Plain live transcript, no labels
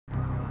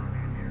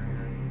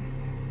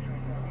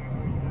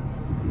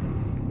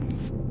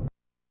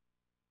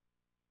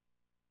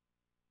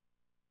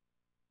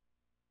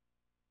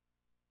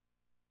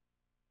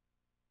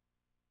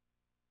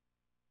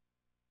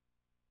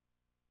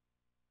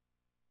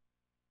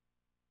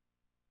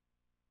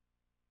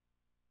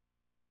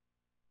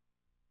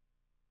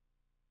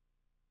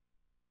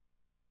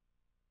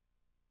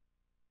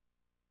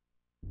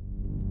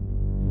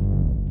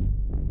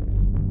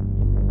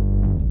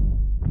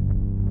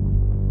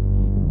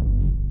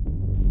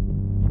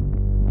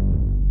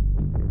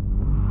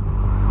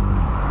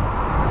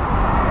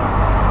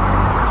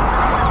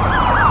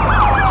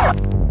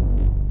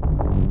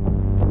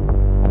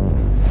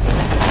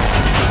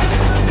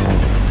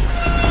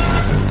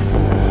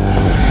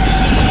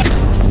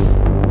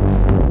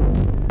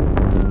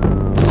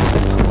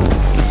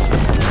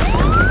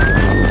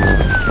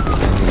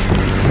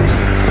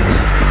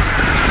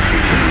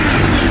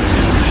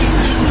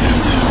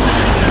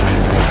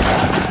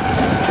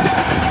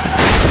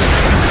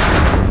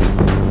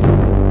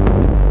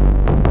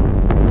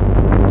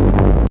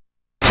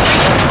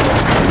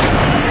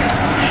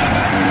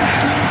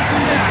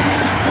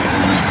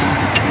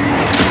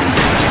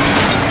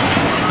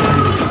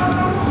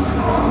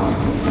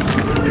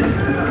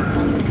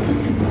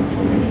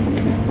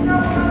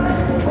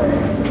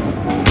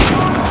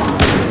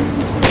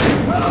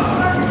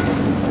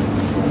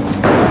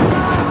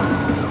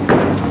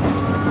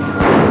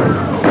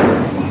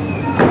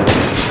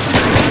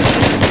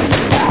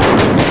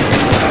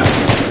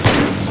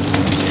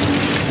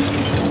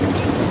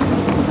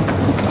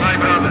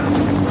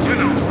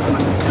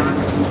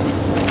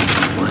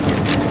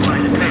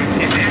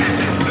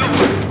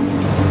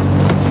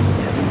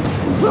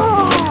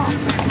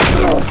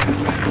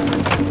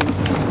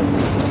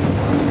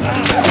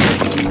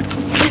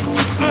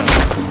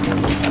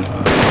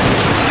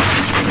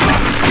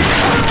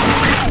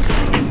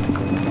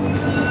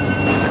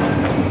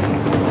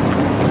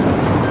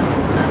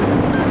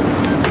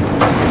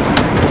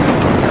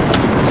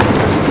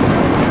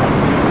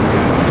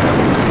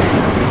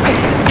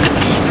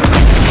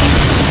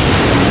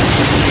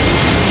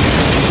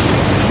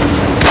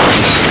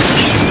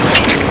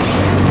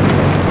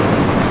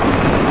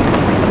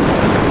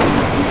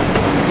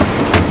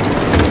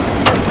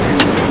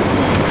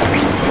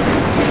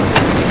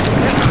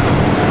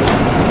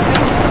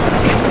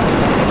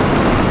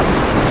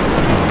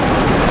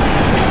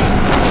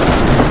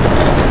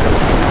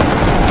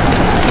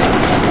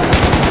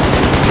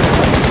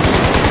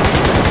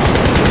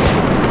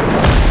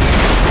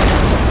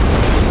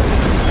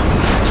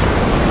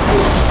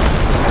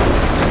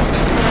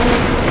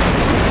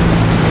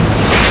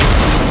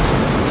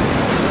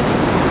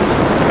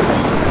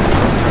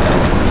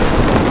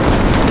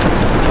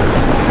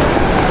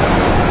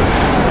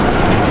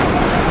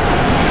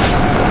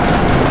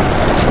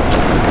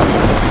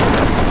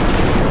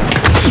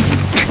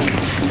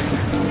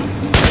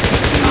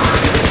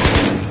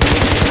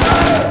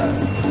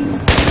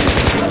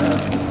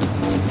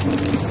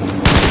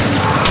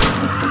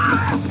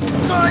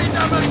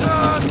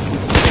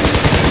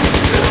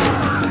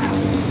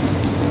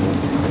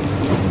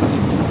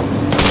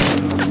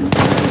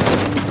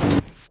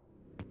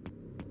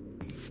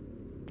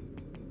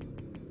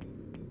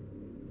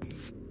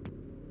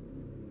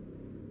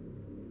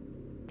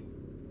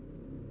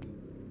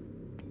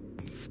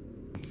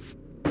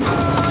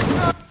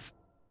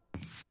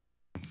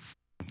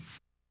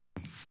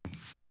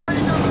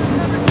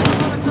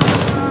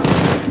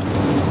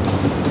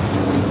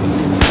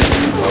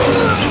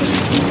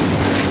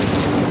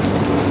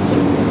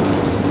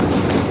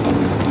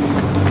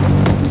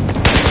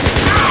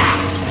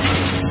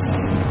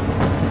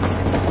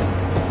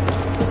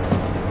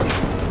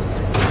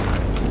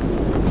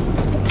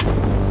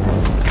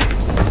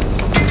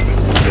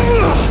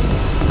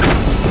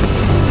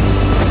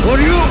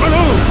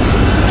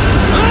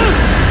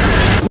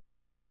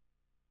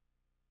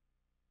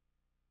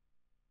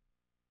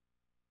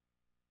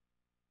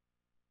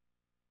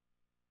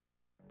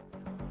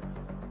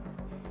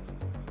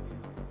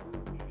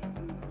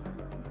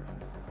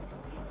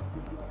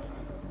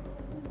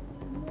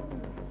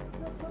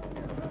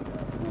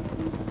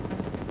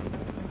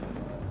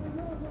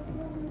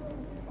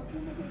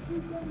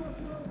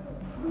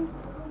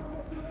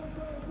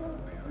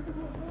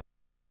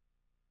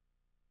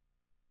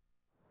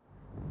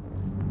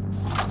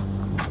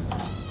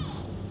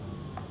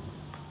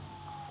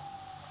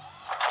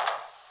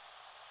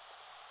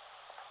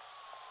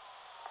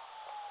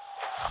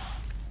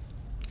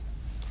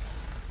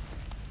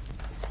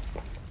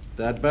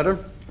That better?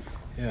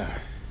 Yeah.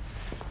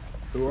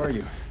 Who are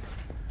you?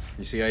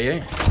 You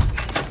CIA?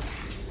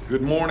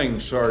 Good morning,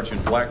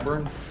 Sergeant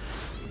Blackburn.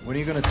 When are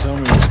you gonna tell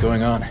me what's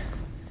going on?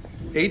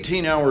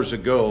 18 hours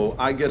ago,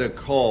 I get a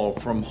call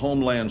from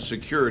Homeland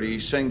Security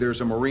saying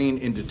there's a Marine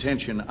in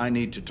detention I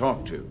need to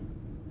talk to.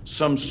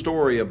 Some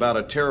story about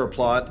a terror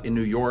plot in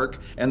New York,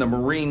 and the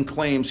Marine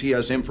claims he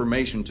has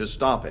information to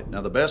stop it.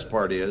 Now, the best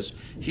part is,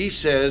 he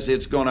says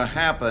it's gonna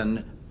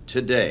happen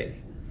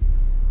today.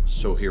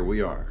 So here we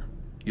are.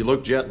 You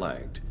look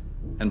jet-lagged,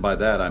 and by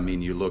that I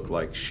mean you look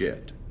like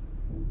shit.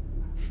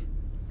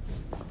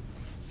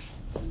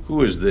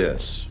 Who is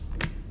this?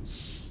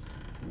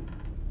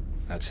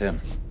 That's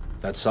him.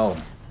 That's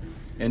Solomon.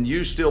 And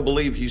you still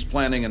believe he's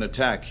planning an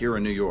attack here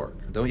in New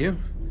York? Don't you?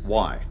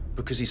 Why?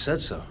 Because he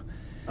said so.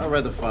 I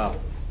read the file.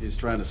 He's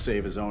trying to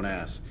save his own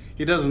ass.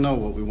 He doesn't know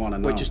what we want to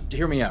know. Wait, just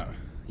hear me out.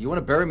 You want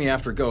to bury me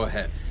after, go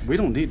ahead. We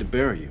don't need to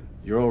bury you.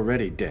 You're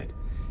already dead.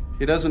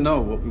 He doesn't know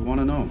what we want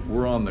to know.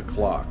 We're on the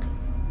clock.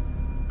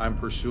 I'm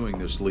pursuing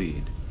this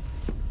lead.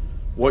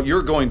 What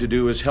you're going to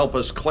do is help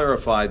us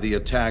clarify the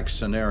attack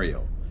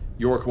scenario.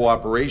 Your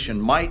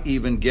cooperation might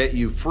even get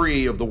you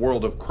free of the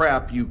world of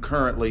crap you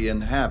currently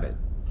inhabit.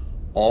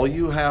 All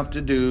you have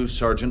to do,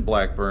 Sergeant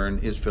Blackburn,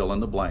 is fill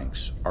in the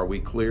blanks. Are we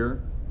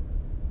clear?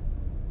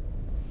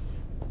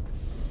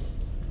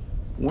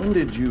 When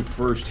did you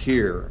first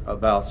hear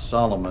about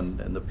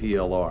Solomon and the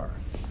PLR?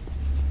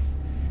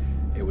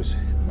 It was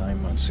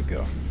 9 months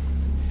ago.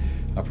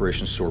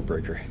 Operation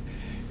Swordbreaker,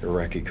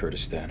 Iraqi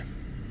Kurdistan.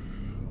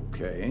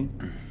 Okay.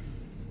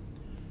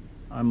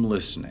 I'm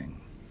listening.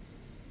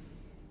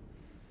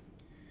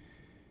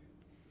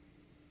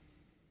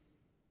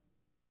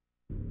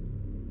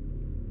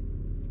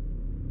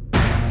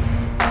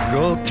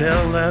 Go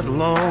tell that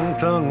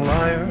long-tongued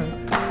liar,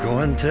 go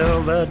and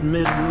tell that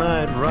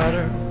midnight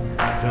rider,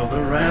 tell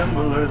the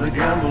rambler, the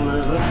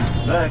gambler, the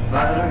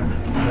backbiter,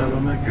 tell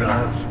him that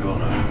God's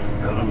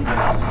gonna cut him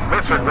down.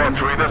 Misfit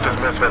 1-3, this is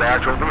Misfit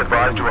Actual. Be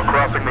advised you are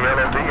crossing the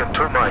LOD in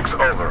 2 mics,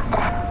 over.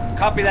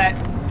 Copy that.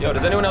 Yo,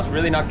 does anyone else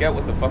really not get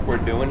what the fuck we're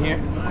doing here?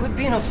 Quit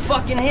being a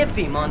fucking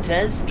hippie,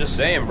 Montez. I'm just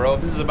saying, bro,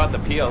 if this is about the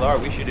PLR,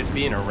 we should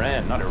be in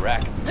Iran, not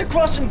Iraq. They're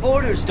crossing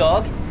borders,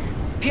 dog.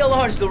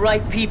 PLR's the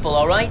right people,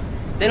 all right?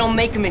 They don't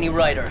make them any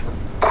righter.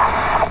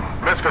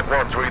 Misfit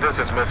 1-3, this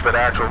is Misfit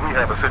Actual. We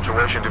have a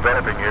situation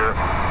developing here.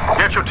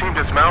 Get your team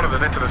dismounted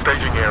and into the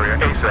staging area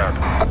ASAP.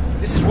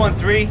 This is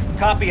 1-3.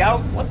 Copy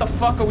out. What the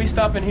fuck are we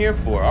stopping here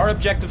for? Our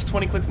objective's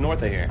 20 clicks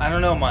north of here. I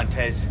don't know,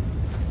 Montez.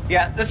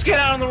 Yeah, let's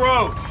get out on the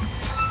road.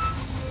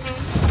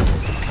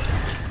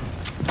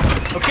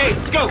 Okay,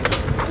 let's go.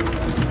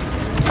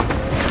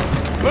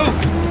 Move.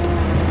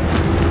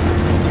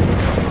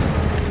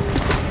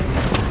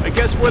 I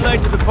guess we're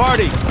late to the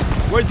party.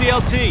 Where's the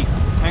LT?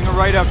 Hanging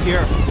right up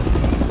here.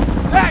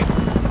 Hey!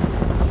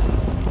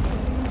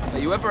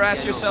 You ever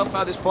ask yourself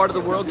how this part of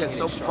the world gets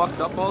so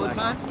fucked up all the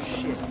time?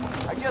 Shit.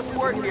 I just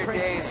work here,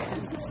 Dave.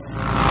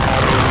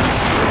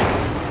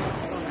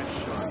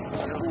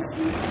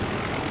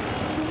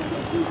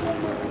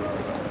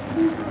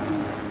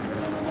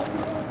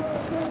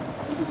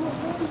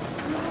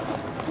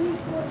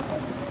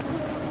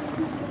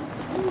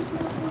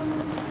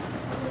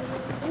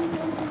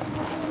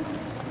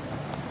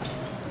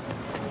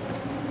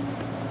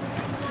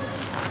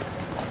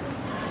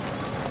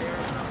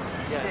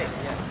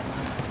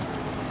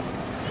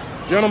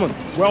 Gentlemen,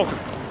 welcome.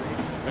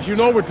 As you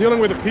know, we're dealing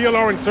with the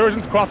PLR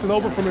insurgents crossing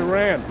over from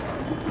Iran.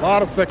 A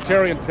lot of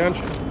sectarian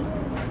tension.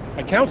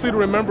 I counsel you to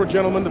remember,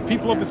 gentlemen, the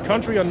people of this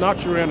country are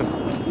not your enemy.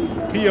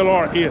 The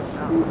PLR is.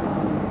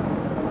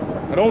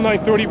 At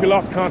 0930, we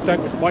lost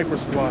contact with Viper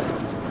Squad.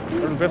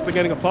 They're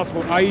investigating a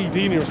possible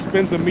IED near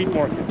Spinza Meat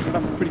Market, so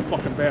that's a pretty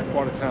fucking bad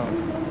part of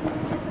town.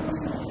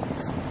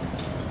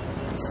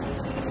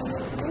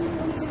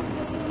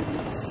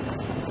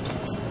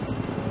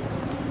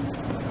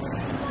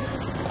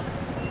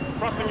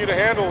 Trusting you to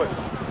handle this.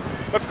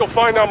 Let's go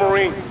find our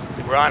Marines.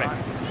 We're on it.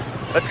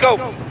 Let's go.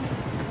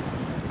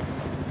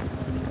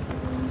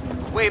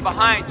 Way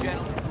behind,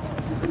 gentlemen.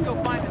 Let's go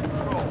find the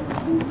patrol.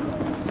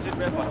 Sit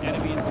rep on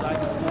enemy inside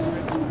this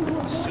district.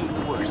 Assume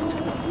the worst.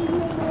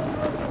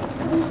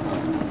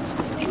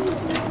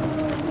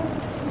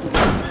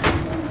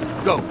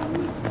 Go.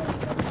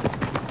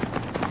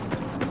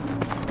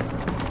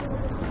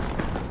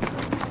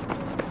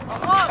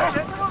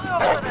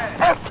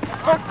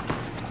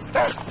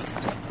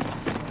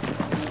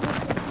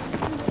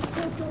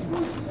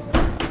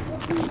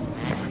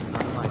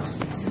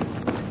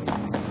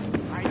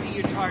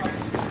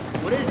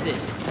 What is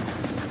this?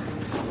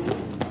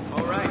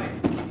 All right,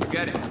 you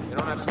get it. They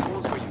don't have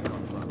schools where you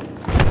come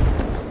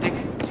from. Stick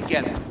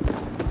together.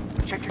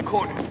 Check your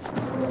corner.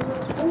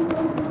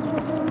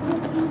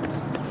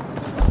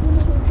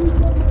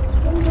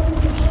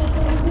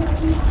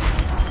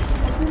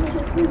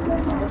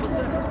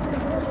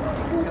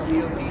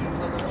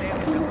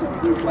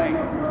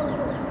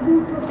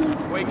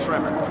 Wake,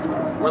 Trevor.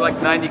 We're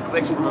like 90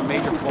 clicks from a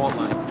major fault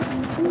line.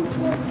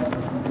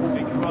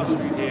 Big cross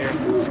street here.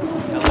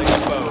 LA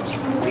exposed.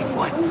 Wait,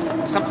 what?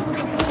 Something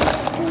coming.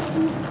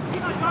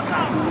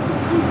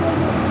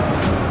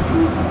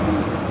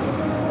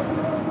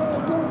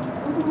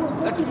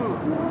 Let's move.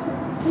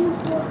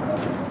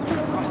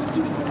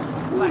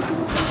 Black.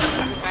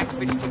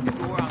 Activate, take the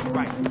door on the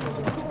right.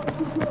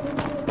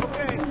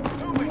 Okay,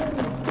 moving.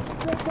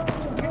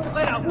 Get the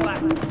lid out,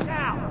 Black.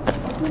 Now.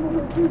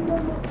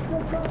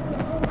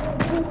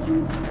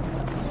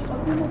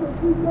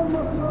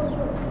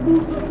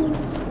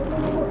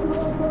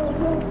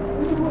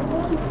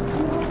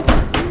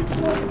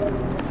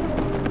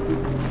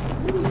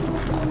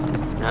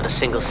 Not a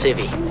single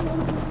civvy.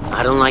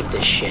 I don't like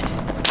this shit.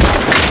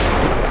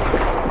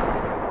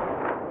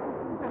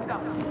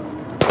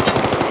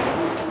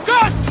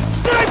 Gus!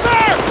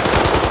 Sniper!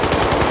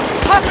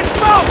 Popping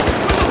smoke!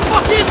 Where the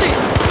fuck is he?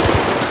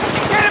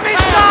 Get him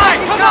inside!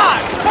 Come on!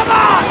 Come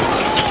on!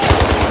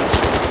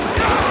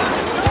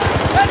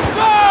 Let's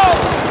go!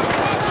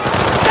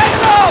 Stay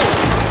low!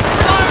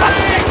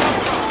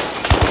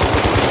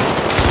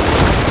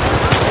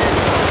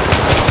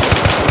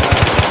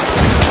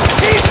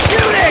 Keep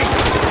shooting!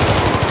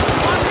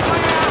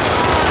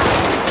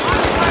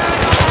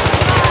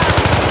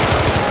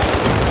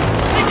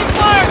 Taking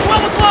fire!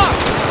 12 o'clock!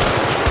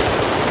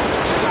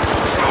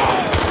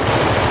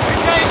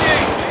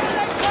 Engaging!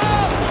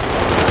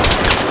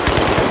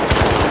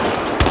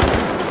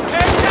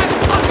 Take that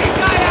fucking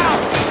guy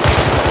out!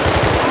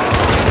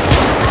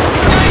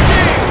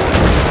 Engaging!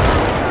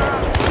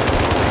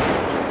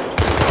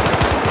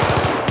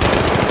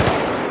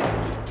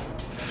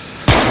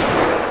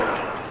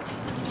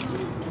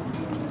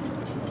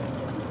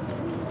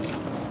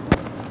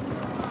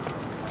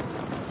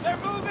 They're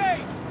moving!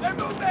 They're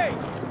moving!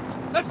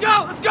 Let's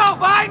go! Let's go!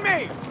 Behind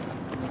me!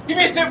 Give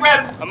me a sit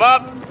rep. I'm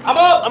up! I'm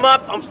up. I'm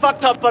up. I'm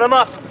fucked up, but I'm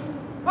up.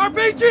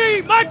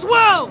 RPG! Mark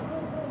 12!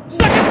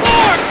 Second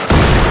floor!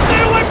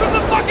 Stay away from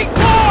the fucking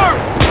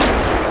floors!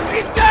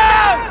 He's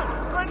down!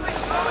 Friendly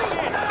going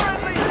in!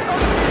 Friendly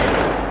going in!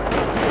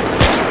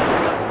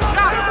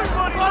 Got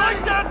everybody!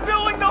 Like that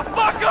building the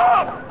fuck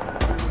up!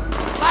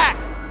 Black!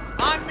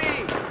 On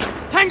me!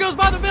 Tango's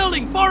by the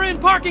building! Far in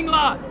parking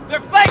lot! They're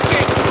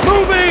flanking!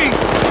 Moving!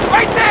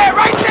 Right there!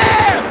 Right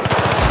there!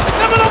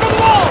 Coming over the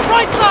wall!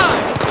 Right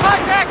side!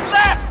 Contact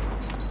left!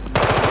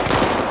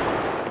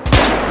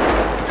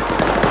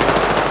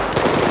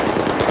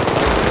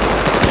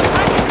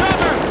 Taking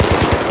cover!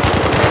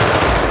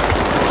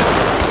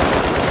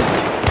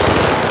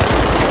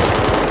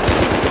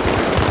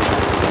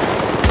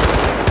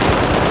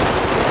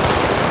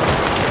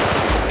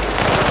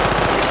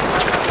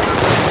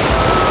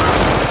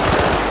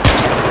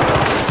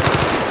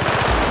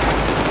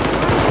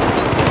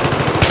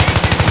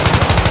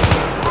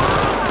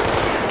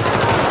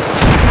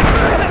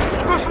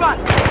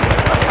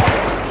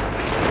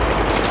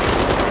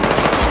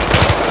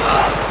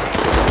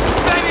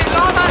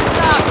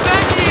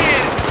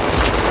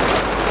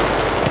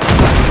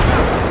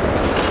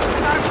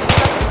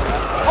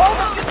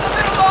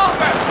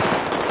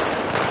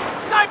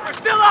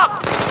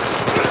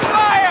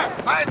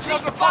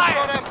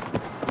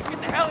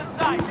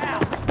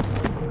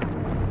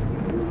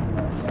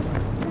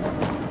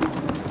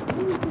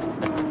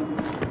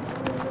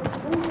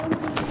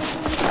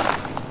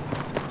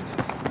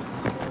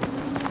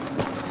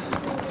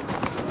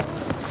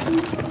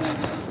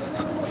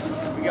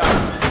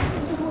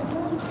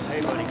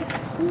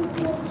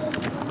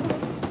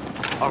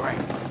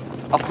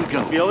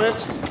 Feel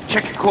this?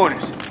 Check your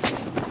corners. I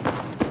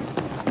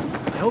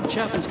hope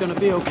Chapman's gonna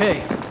be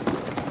okay.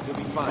 You'll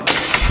be fine.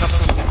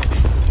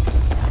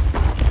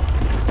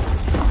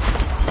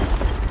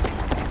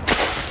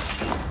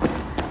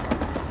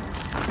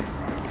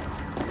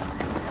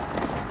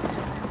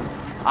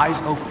 Eyes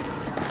open.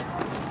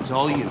 It's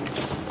all you.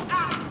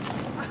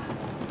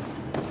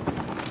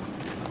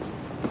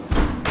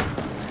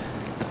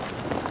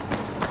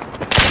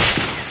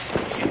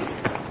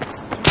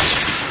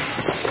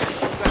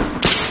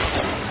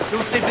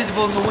 Don't stay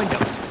visible in the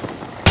windows.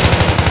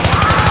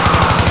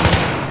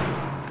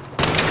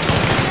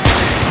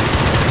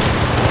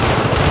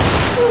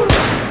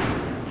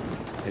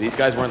 Hey, these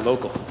guys weren't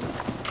local.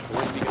 They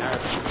weren't speaking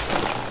Arabic.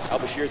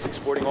 Al-Bashir's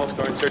exporting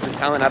all-star insurgent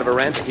talent out of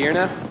Iran to here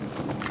now?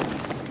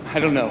 I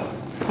don't know.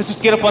 Let's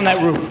just get up on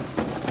that roof.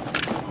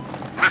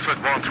 Misfit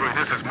 1-3,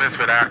 this is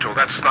Misfit Actual.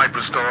 That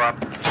sniper's still up.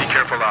 Be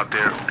careful out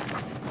there.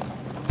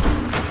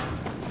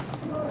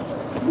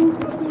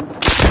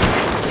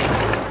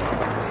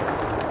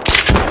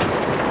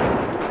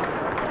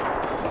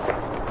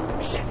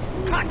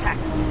 Contact!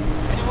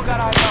 Anyone got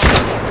eyes on?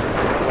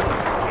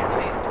 Can't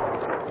see it.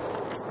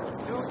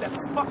 Dude, that's a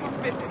fucking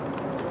 50.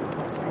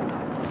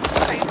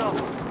 Stay low.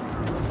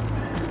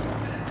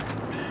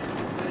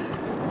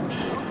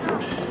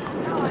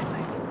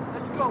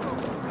 Let's go.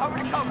 Cover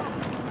to cover.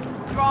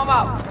 Draw them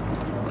out.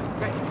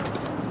 Ready.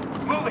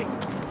 Moving.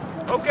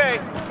 Okay,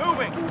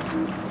 moving.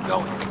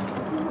 Going.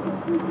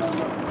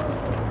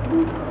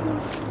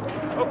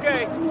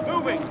 Okay,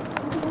 moving.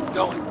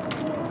 Going.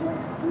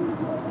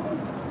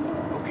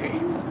 Okay.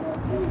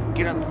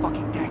 Get on the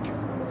fucking